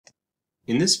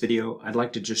In this video, I'd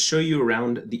like to just show you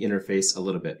around the interface a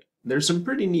little bit. There's some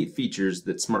pretty neat features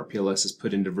that SmartPLS has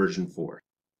put into version 4.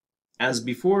 As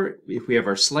before, if we have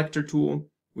our selector tool,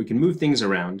 we can move things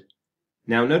around.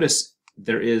 Now notice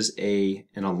there is an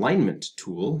alignment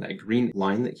tool, that green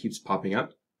line that keeps popping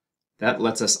up. That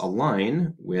lets us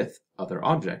align with other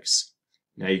objects.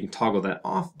 Now you can toggle that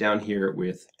off down here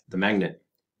with the magnet.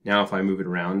 Now if I move it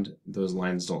around, those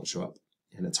lines don't show up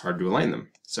and it's hard to align them.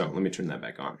 So let me turn that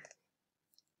back on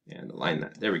and align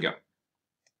that. There we go.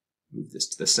 Move this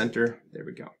to the center. There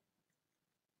we go.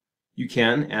 You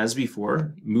can, as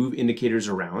before, move indicators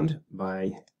around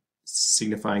by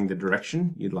signifying the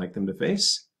direction you'd like them to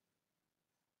face.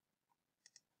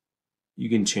 You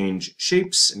can change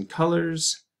shapes and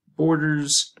colors,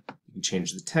 borders, you can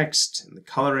change the text and the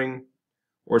coloring,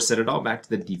 or set it all back to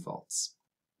the defaults.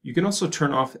 You can also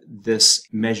turn off this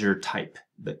measure type,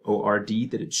 the ORD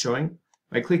that it's showing,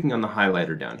 by clicking on the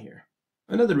highlighter down here.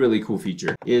 Another really cool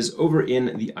feature is over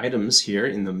in the items here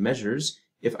in the measures,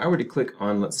 if I were to click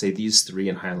on, let's say, these three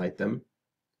and highlight them,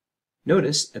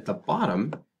 notice at the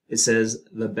bottom it says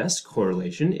the best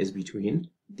correlation is between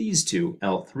these two,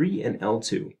 L3 and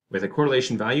L2, with a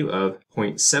correlation value of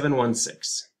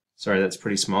 0.716. Sorry, that's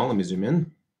pretty small. Let me zoom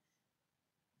in.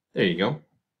 There you go.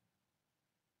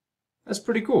 That's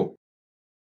pretty cool.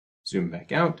 Zoom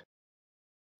back out.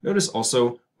 Notice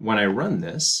also when I run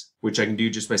this, which I can do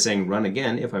just by saying run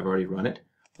again if I've already run it,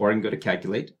 or I can go to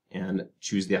calculate and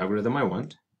choose the algorithm I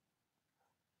want.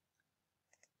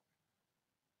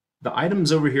 The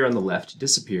items over here on the left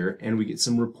disappear and we get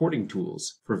some reporting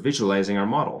tools for visualizing our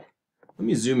model. Let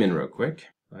me zoom in real quick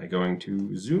by going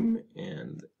to zoom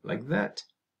and like that.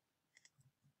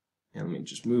 And let me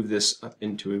just move this up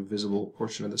into a visible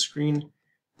portion of the screen.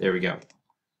 There we go.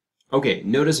 Okay,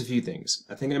 notice a few things.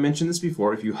 I think I mentioned this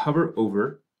before. If you hover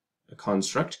over a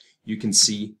construct, you can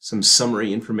see some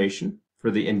summary information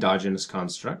for the endogenous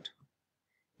construct.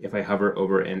 If I hover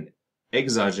over an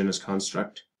exogenous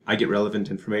construct, I get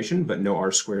relevant information, but no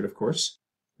R squared, of course.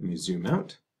 Let me zoom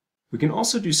out. We can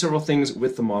also do several things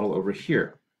with the model over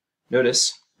here.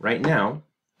 Notice, right now,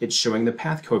 it's showing the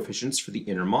path coefficients for the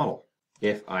inner model.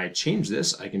 If I change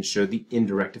this, I can show the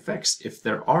indirect effects, if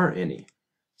there are any.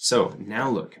 So now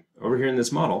look, over here in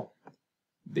this model,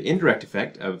 the indirect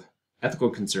effect of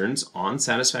ethical concerns on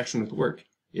satisfaction with work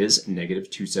is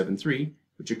 -273,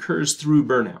 which occurs through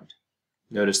burnout.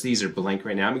 Notice these are blank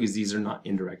right now because these are not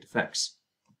indirect effects.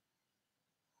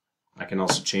 I can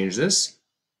also change this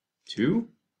to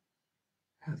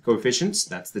path coefficients,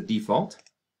 that's the default.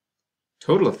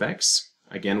 Total effects,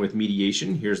 again with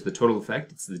mediation, here's the total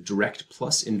effect, it's the direct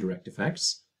plus indirect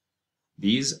effects.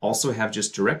 These also have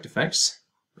just direct effects,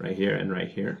 right here and right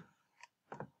here.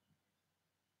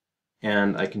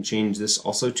 And I can change this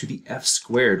also to the F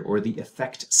squared, or the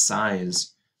effect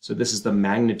size. So this is the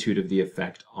magnitude of the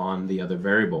effect on the other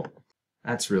variable.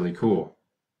 That's really cool.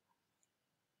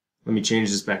 Let me change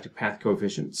this back to path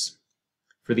coefficients.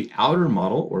 For the outer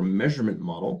model or measurement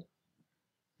model,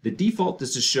 the default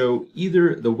is to show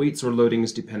either the weights or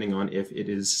loadings depending on if it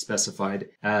is specified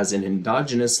as an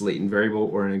endogenous latent variable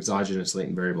or an exogenous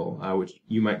latent variable, which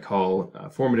you might call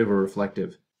formative or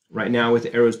reflective. Right now with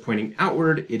the arrows pointing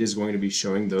outward, it is going to be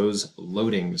showing those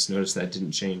loadings. Notice that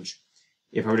didn't change.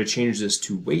 If I were to change this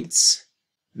to weights,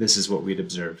 this is what we'd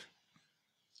observe.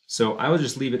 So I will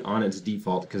just leave it on its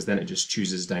default because then it just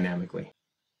chooses dynamically.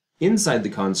 Inside the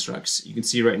constructs, you can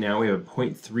see right now we have a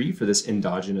 0.3 for this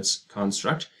endogenous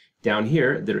construct. Down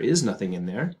here, there is nothing in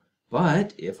there.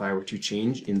 But if I were to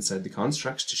change inside the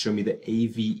constructs to show me the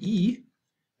AVE,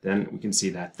 then we can see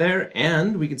that there,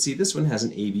 and we can see this one has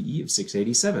an AVE of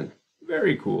 687.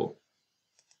 Very cool.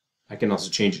 I can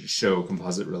also change it to show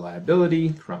composite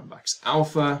reliability, Cronbach's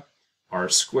alpha, R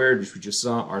squared, which we just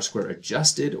saw, R squared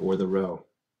adjusted, or the row.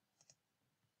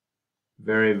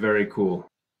 Very, very cool.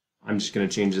 I'm just going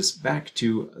to change this back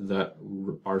to the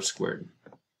R squared.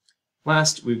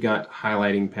 Last, we've got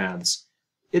highlighting paths.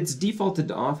 It's defaulted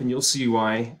to off, and you'll see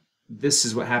why. This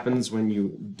is what happens when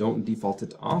you don't default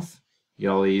it to off. You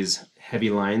get all these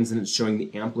heavy lines, and it's showing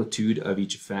the amplitude of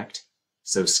each effect.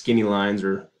 So skinny lines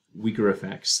are weaker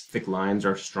effects, thick lines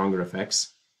are stronger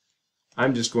effects.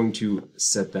 I'm just going to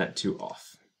set that to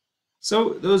off.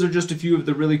 So those are just a few of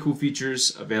the really cool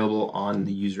features available on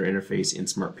the user interface in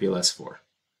SmartPLS 4.